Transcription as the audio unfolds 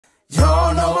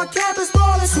Y'all know my campus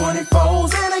ballin',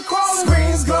 24s and they crawlin',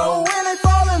 screens glow and they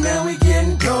fallin', man we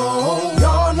getting gold.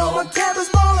 Y'all know my campus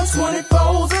ballin',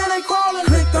 24s and they crawlin',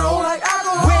 click on like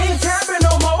alcohol. We ain't camping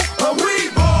no more, but we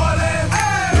ballin',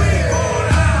 we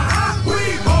ballin', we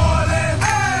ballin',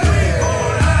 we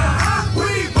ballin',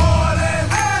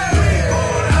 we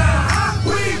ballin',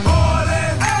 we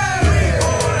ballin', we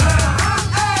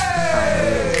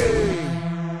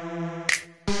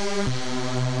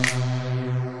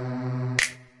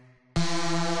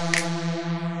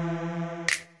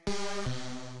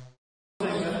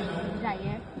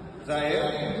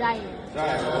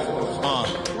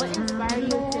What inspired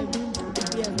you to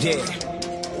be a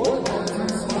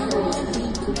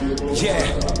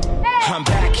I'm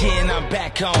back here and I'm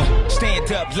back on.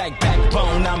 Stand up like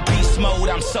backbone. I'm beast mode,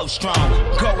 I'm so strong.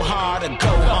 Go hard or go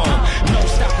home. No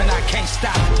stopping, I can't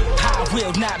stop. I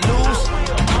will not lose.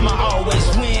 I'ma always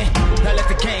win. Now let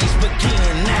the games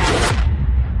begin now.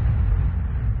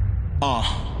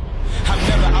 I'm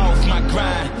never off my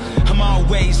grind. I'm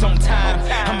always on time.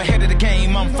 I'm ahead of the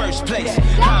game, I'm first place.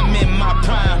 I'm in my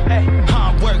prime.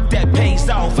 Hard work that pays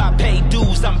off. I pay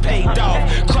dues, I'm paid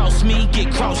off. Cross me,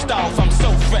 get crossed off. I'm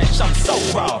so fresh, I'm so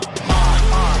raw.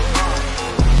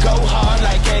 Go hard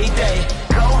like A-Day.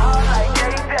 go hard like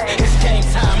A-Day. It's game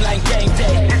time like game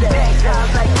day. It's game time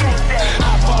like game day.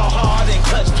 I ball hard and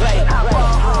clutch play. I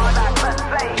ball hard like clutch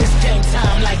play. It's game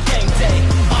time like game day.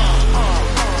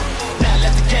 Now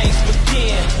let the games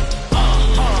begin.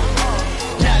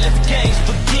 Now let the games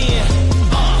begin.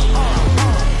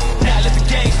 Now let the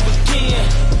games begin.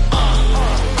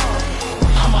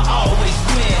 I'ma always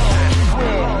win.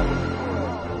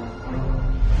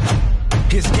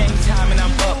 It's game time and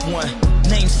I'm up one.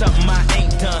 Name something I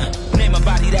ain't done. Name a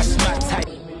body that's my type.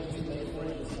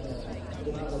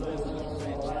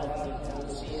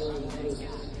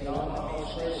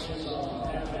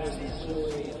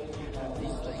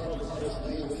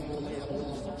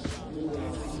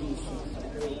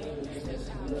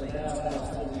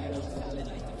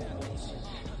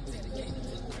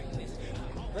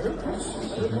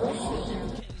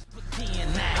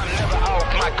 I'm never off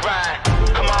my grind.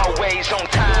 I'm always on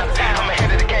time. I'm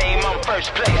ahead of the game. I'm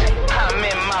first place. I'm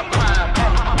in my prime.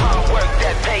 Hard work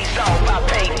that pays off. I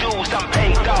pay dues. I'm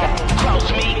paid off.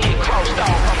 Cross me, get crossed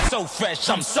off. I'm so fresh.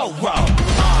 I'm so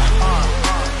raw.